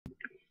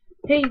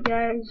Hey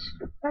guys,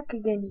 back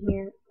again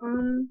here.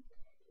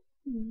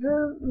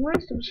 The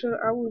last episode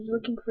I was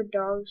looking for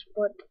dogs,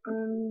 but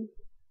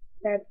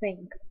bad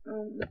thing.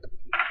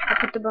 I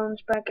put the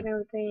bones back and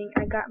everything.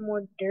 I got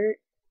more dirt.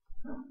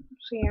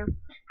 So yeah.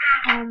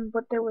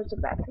 But there was a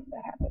bad thing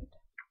that happened.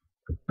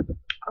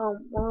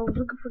 While I was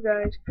looking for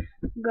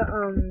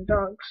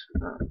dogs.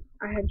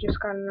 I had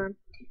just gotten them,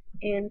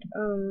 and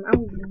I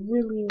was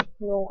really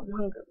low on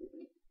hunger.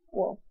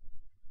 Well,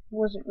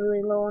 wasn't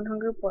really low on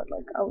hunger, but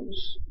like I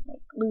was like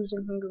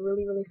losing hunger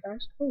really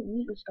fast. Oh,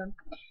 meat is done.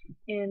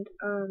 And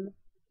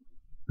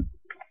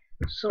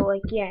so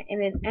like yeah,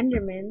 and then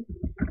Enderman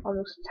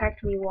almost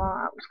attacked me while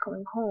I was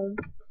coming home,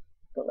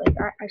 but like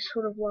I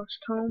sort of lost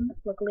home.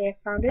 Luckily I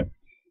found it,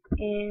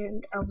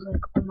 and I was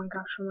like, oh my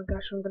gosh, I'm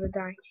gonna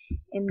die.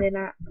 And then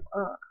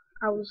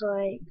I was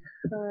like,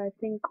 I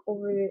think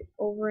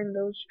over in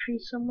those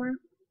trees somewhere,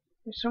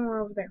 or somewhere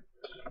over there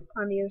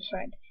on the other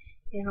side.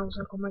 And I was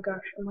like, oh my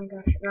gosh, and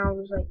I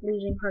was like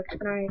losing hearts,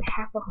 and I had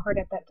half a heart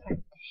at that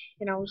time,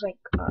 and I was like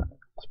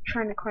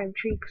trying to climb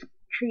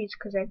trees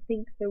because I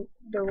think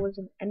there was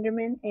an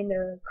Enderman and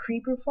a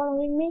creeper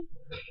following me,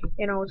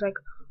 and I was like,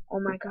 oh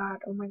my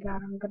god, I'm gonna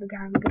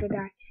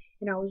die,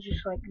 and I was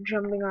just like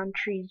jumping on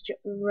trees,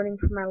 running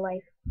for my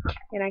life,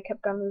 and I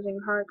kept on losing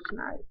hearts, and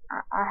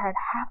I had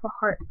half a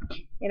heart,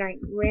 and I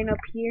ran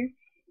up here,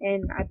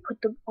 and I put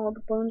all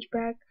the bones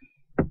back,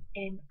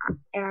 and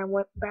I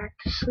went back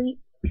to sleep,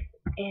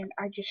 and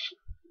I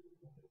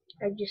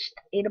just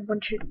ate a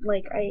bunch of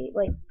I ate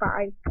like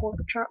 5 pork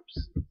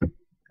chops,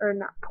 or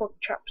not pork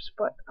chops,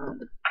 but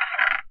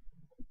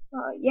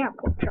yeah,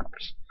 pork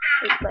chops.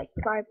 It's like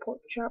 5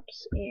 pork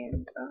chops,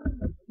 and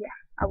yeah,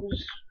 I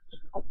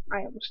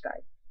almost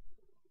died.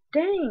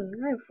 Dang,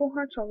 I have 4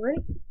 hearts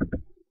already.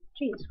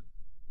 Jeez.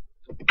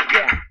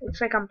 Yeah,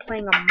 it's like I'm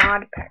playing a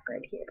mod pack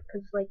right here,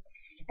 cause like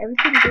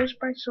everything goes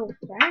by so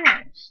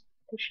fast.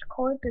 They should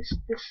call it the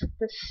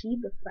See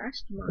the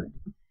Fast mod.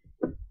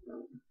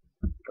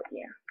 But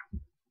yeah.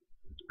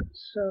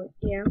 So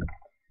yeah.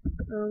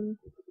 Um.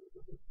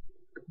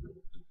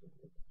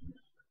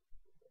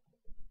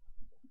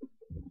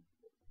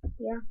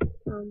 Yeah.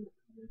 Um.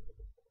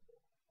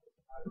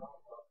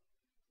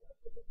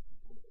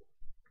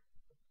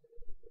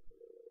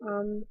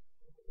 Um.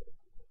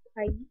 I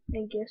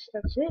I guess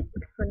that's it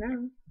for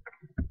now.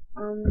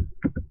 Um.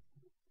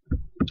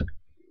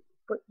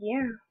 But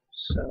yeah.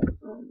 So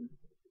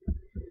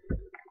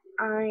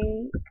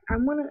I I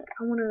um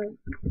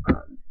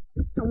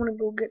I wanna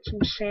go get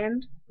some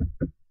sand.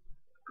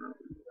 Um,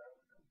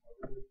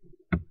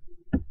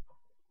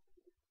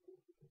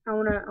 I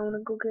wanna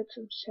go get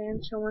some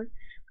sand somewhere.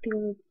 The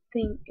only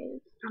thing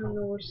is I don't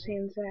know where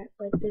sand's at.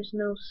 Like there's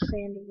no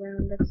sand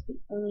around. That's the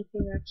only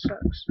thing that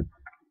sucks.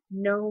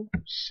 No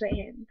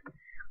sand.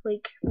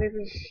 Like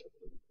there's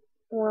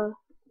well,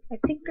 I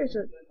think there's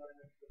a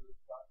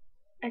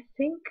I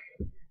think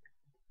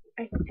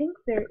I think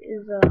there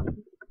is a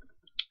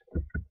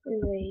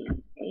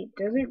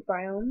desert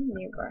biome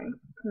nearby.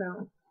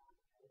 No,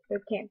 there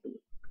can't be.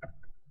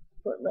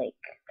 But like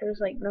there's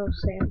like no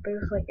sand.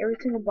 There's like every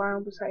single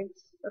biome besides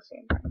the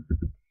sand biome.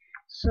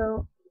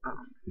 So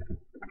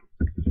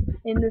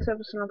in this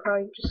episode I'm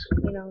probably just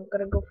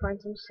gonna go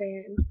find some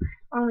sand.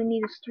 All I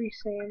need is 3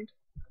 sand.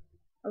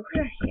 I wish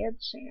I had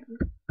sand.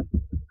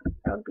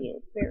 That would be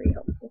very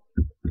helpful.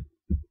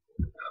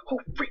 Oh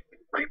freak!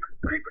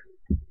 Creeper!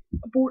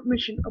 Abort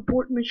mission!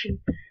 Abort mission!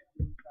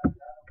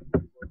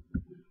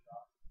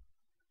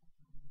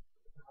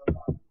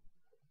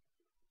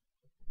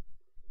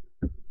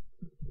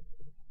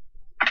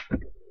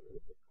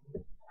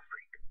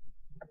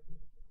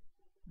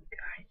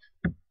 Guys,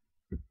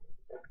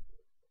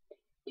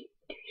 do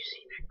you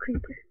see that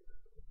creeper?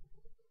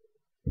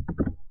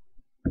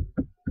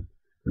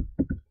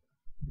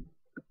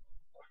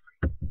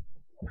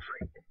 Oh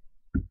freak!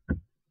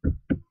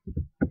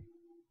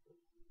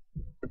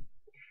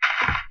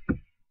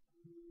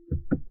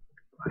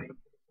 Why?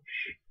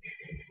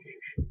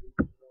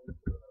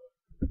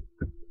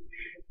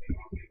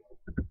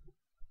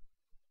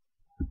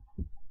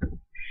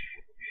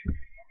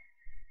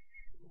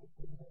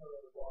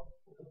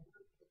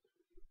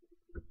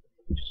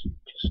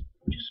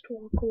 Just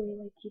walk away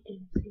like you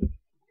didn't see it.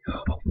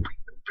 Oh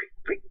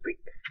freak!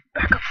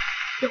 Back up!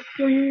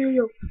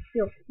 Yo!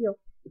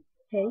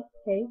 Hey,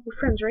 we're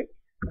friends, right?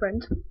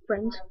 Friends,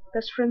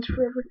 best friends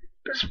forever,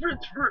 best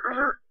friends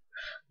forever.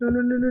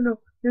 No!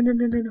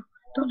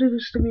 Don't do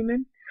this to me,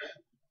 man.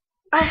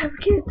 I have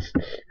kids.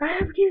 Ah,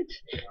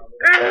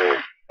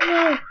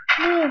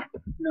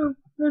 no,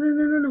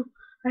 no.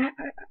 I,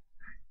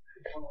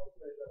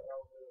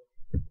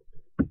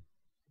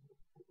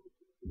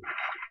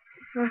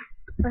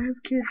 I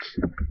have kids.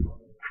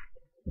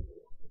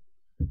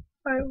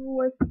 I have a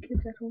wife and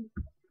kids at home.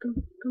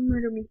 Don't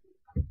murder me.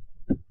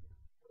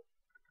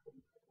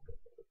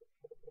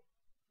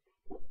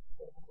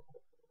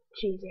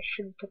 Jeez, I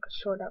should have took a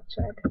sword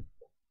outside.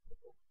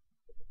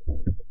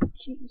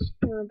 Jeez,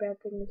 the only bad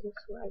thing is this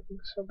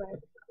lagging so bad.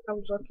 I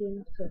was lucky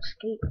enough to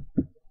escape.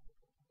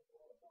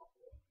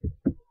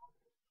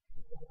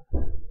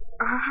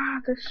 Ah,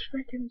 this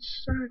freaking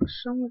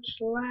sucks. So much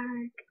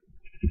lag.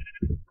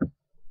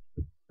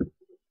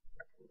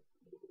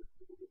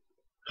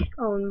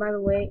 Oh, and by the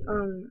way,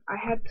 I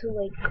had to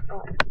like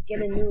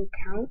get a new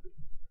account.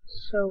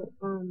 So,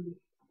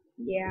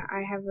 yeah,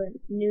 I have a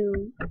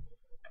new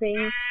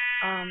thing.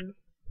 Um,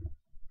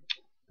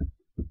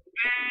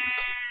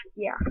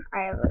 yeah,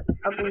 I have an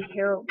ugly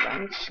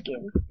Herobrine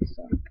skin.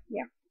 So,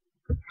 yeah.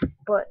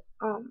 But,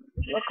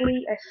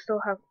 luckily I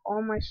still have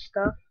all my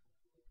stuff.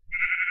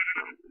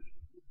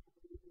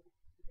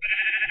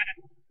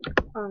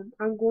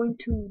 I'm going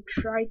to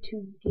try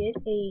to get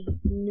a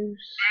new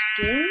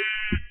skin.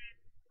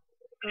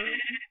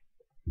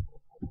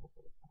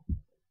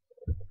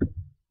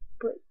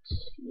 But,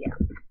 yeah.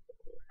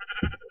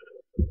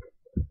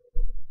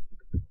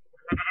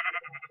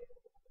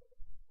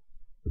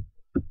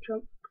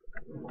 Jump.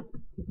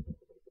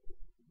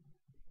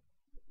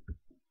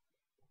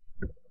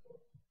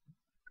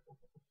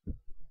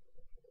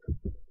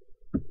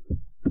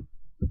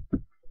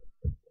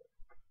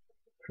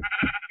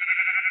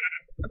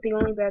 But the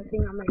only bad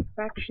thing on my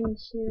faction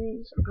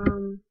series,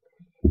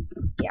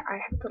 yeah, I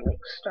have to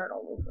like start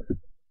all over.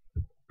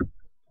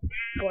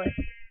 But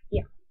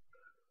yeah.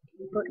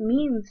 But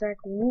me and Zach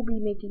will be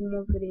making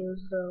more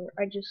videos though.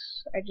 I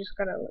just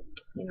gotta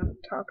like,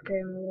 talk to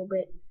him a little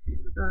bit.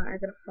 I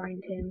gotta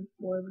find him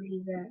wherever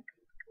he's at.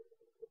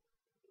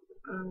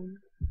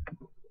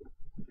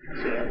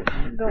 So yeah,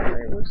 don't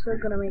worry, we're still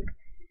gonna make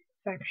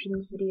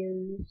factions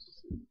videos.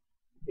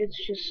 It's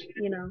just,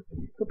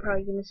 he'll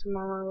probably give me some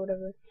more or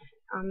whatever.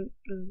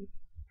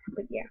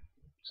 But yeah,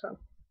 so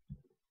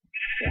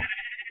yeah.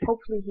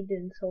 Hopefully he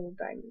didn't sell the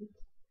diamonds.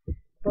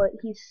 But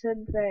he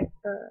said that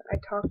I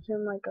talked to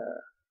him like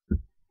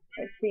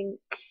I think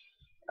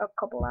a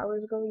couple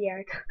hours ago.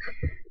 Yeah,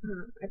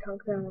 I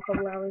talked to him a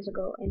couple hours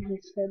ago, and he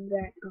said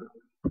that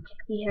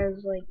he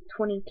has like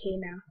 20k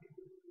now,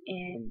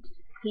 and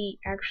he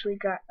actually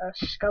got a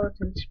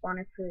skeleton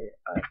spawner for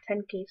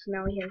 10k. So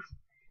now he has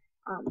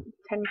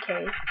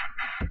 10k.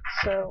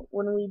 So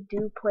when we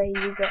do play,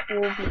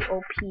 we'll be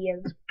OP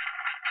as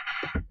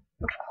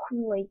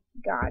like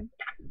God.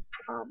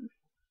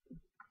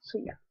 So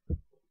yeah.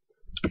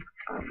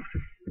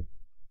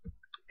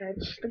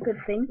 That's the good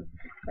thing.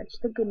 That's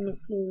the good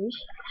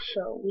news.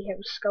 So we have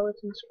a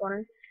skeleton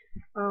spawner.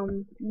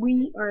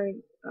 We are,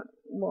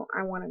 well,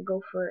 I want to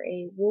go for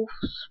a wolf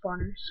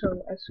spawner.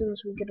 So as soon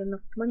as we get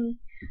enough money,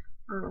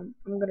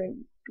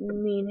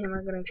 me and him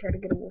are gonna try to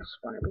get a wolf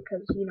spawner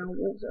because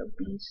wolves are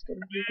beasts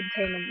and we can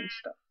tame them and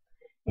stuff.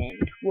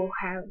 And we'll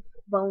have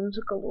bones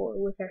galore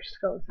with our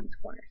skeleton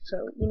spawner.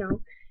 So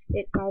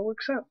it all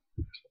works out.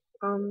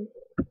 Um,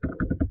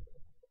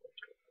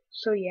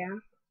 so yeah.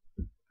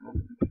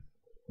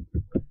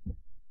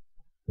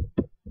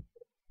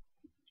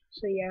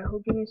 So yeah, he'll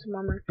give me some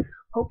armor.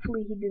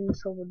 Hopefully he didn't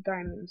sell the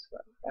diamonds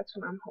though. That's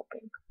what I'm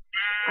hoping.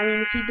 I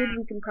mean, if he did,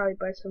 we can probably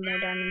buy some more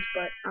diamonds,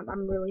 but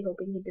I'm really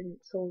hoping he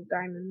didn't sell the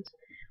diamonds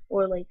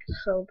or like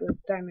sell the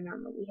diamond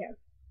armor we have.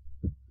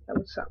 That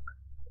would suck.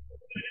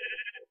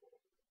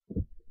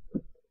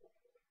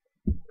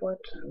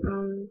 But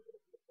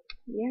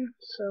yeah.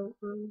 So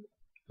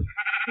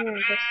yeah,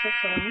 I guess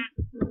that's all.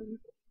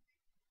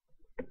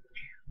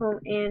 Oh,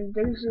 and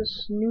there's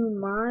this new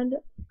mod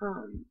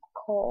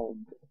called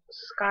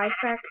Sky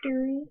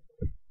Factory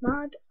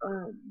mod.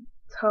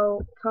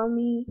 Tell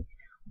me,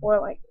 or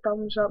like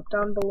thumbs up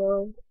down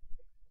below,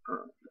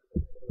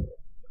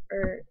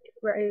 or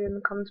write it in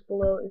the comments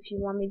below if you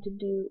want me to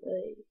do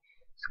a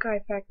Sky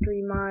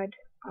Factory mod.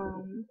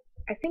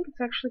 I think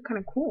it's actually kind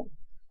of cool.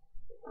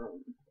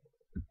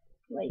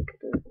 Like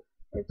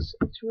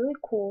it's really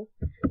cool.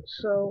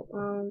 So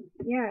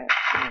yeah,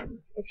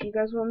 if you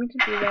guys want me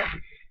to do that,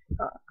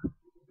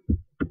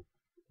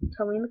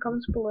 tell me in the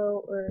comments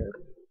below, or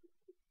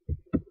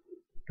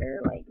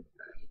like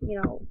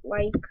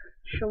like,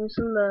 show me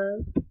some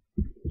love,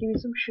 give me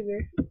some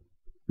sugar.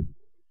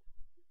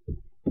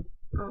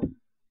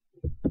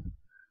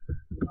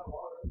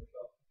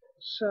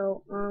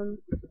 So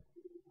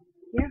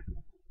yeah.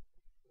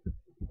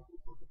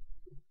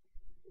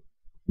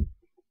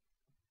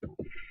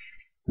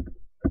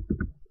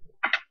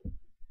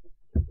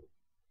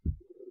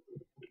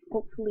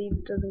 Hopefully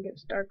it doesn't get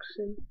dark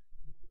soon.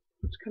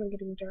 It's kind of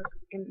getting dark,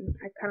 and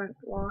I kind of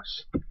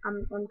lost.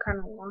 I'm kind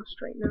of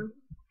lost right now.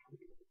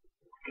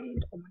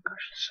 And oh my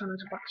gosh, the sun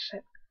is about to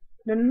set.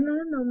 No,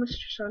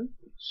 Mr. Sun,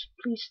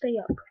 please stay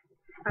up.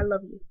 I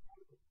love you.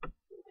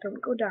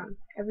 Don't go down.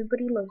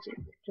 Everybody loves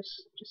you.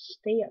 Just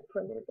stay up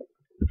for a little bit.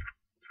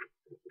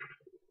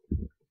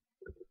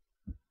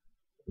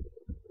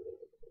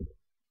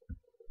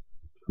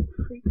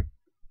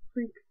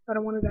 Freak. I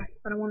don't want to die.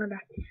 I don't want to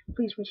die.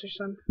 Please, Mr.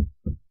 Sun,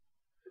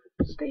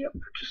 stay up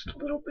for just a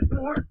little bit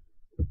more.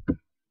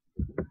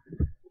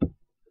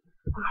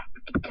 Oh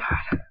my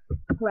God.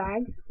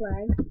 Lag.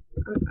 Lag.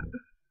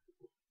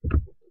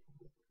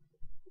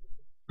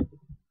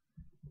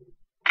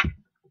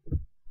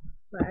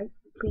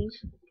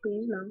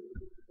 Please, no.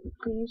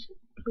 Please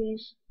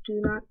do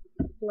not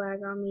lag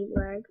on me.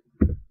 Lag.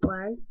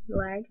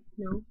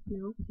 no,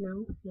 no,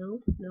 no, no,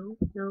 no,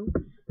 no.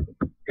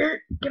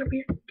 Get up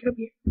here, get up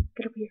here,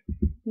 get up here.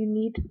 You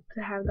need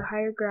to have the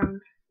higher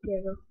ground,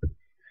 Diego.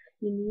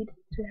 You need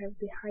to have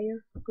the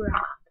higher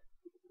ground.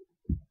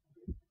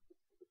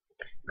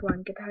 Come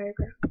on, get the higher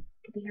ground.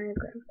 Get the higher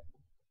ground.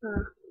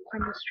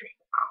 Climb this tree.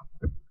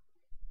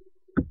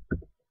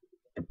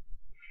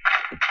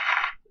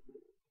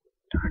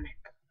 Darn it.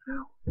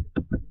 No.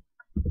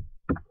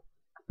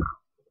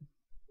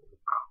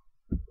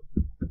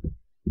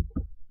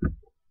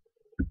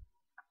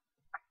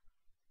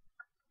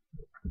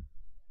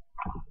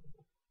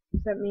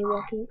 Is that me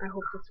walking? I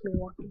hope that's me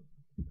walking.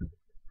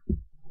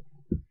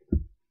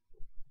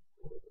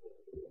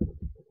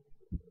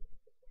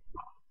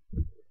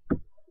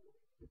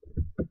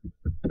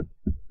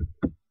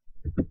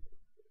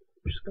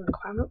 I'm just gonna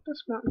climb up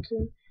this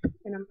mountain,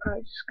 and I'm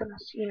probably just gonna,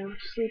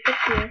 sleep up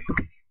here.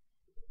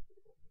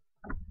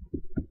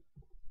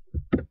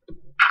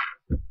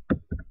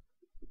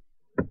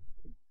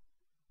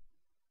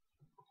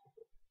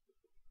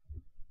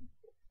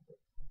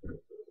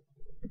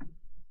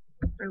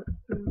 I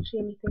don't see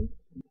anything.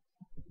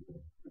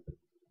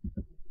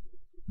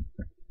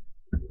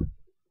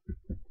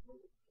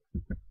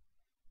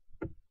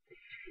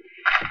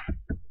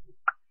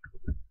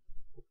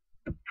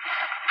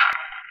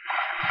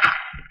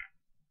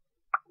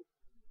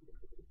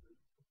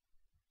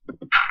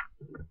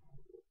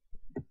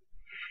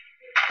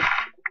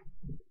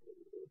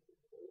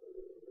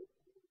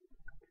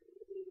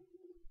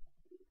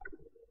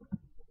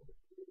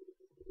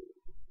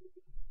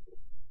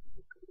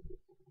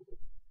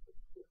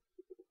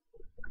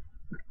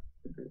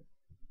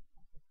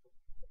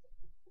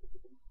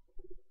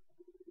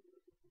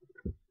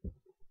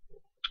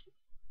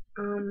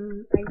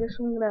 I guess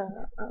I'm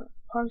gonna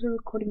pause the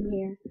recording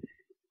here.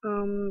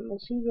 I'll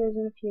see you guys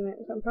in a few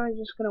minutes. I'm probably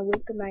just gonna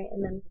wait the night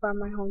and then find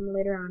my home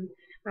later on.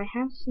 I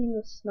have seen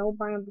the snow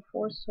biome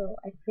before, so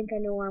I think I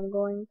know where I'm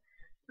going.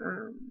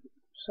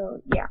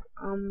 So yeah,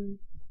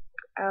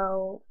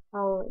 I'll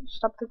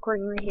stop the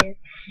recording right here,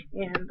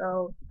 and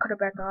I'll put it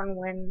back on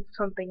when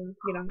something,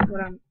 when I'm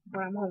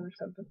home or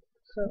something.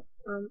 So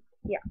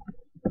yeah,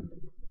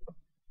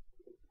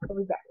 I'll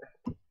be back.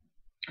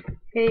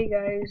 Hey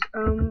guys,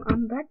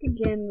 I'm back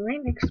again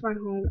right next to my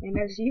home, and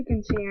as you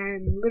can see,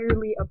 I'm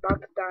literally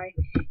about to die,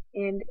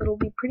 and it'll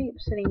be pretty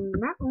upsetting,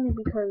 not only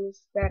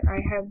because that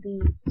I have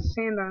the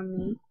sand on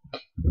me,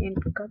 and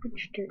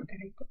garbage dirt that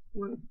I don't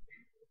want,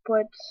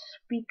 but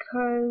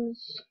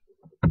because,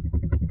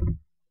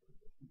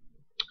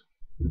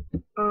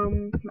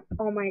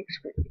 all my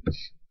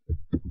experience.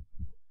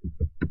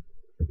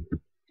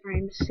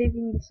 I'm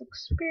saving this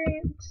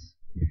experience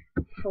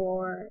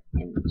for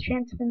an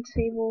enchantment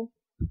table,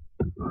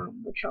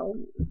 which I'll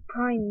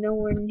probably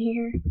nowhere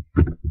near,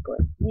 but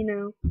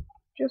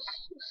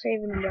just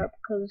saving it up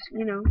because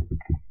I'm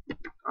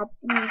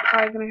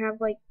probably gonna have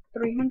like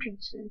 300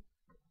 soon.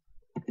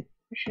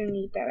 I shouldn't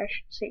eat that. I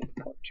should save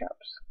the pork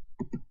chops.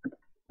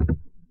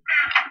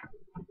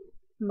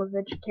 I'm a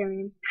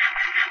vegetarian.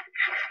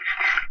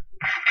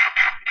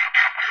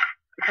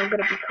 I'm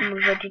gonna become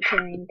a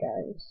vegetarian,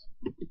 guys.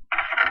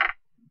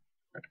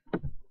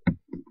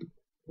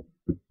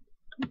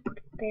 Don't put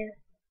it there.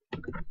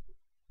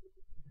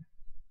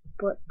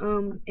 But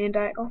and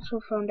I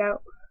also found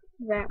out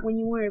that when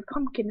you wear a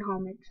pumpkin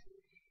helmet,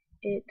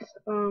 it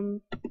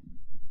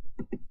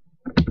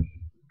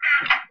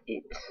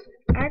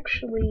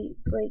actually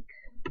like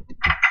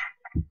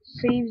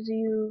saves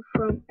you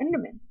from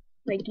Enderman.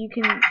 Like you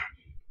can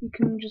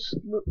just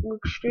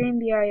look straight in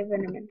the eye of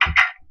Enderman.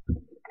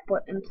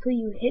 But until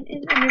you hit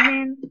an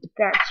Enderman,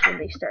 that's when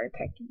they start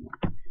attacking you.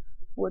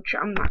 Which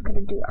I'm not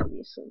gonna do,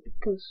 obviously,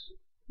 because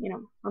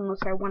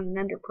unless I want an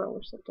Ender Pearl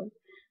or something.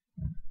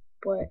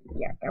 But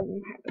yeah, that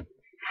won't happen.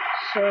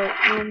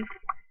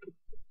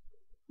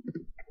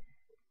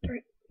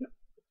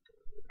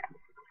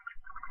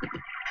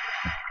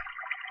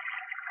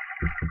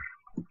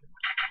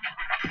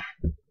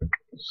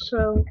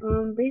 So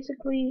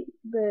basically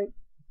the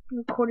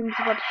recording's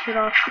about to shut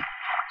off.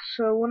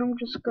 So what I'm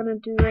just gonna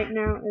do right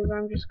now is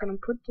I'm just gonna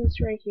put this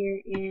right here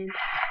and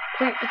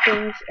plant the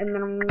things, and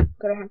then I'm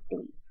gonna have to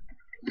leave.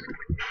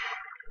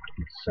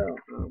 So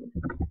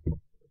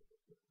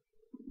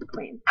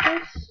plant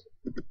this,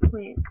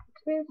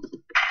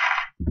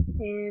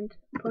 and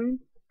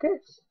plant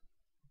this.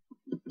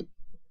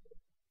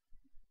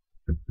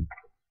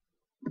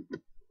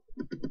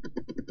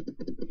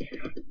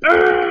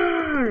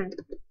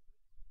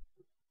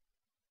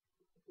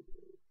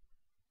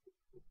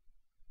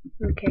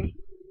 Okay,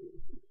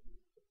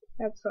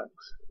 that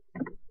sucks.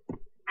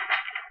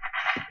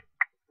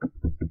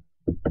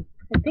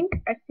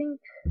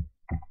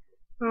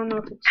 I don't know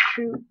if it's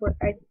true, but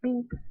I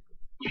think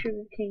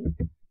sugarcane.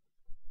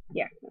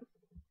 Yeah.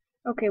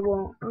 Okay,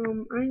 well,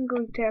 I'm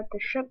going to have to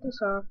shut this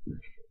off.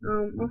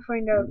 I'll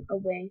find out a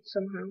way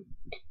somehow.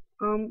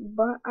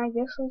 But I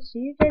guess I'll see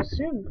you guys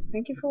soon.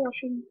 Thank you for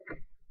watching.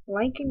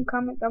 Like and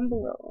comment down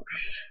below.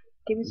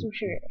 Give me some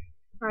sugar.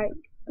 Alright,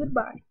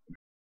 goodbye.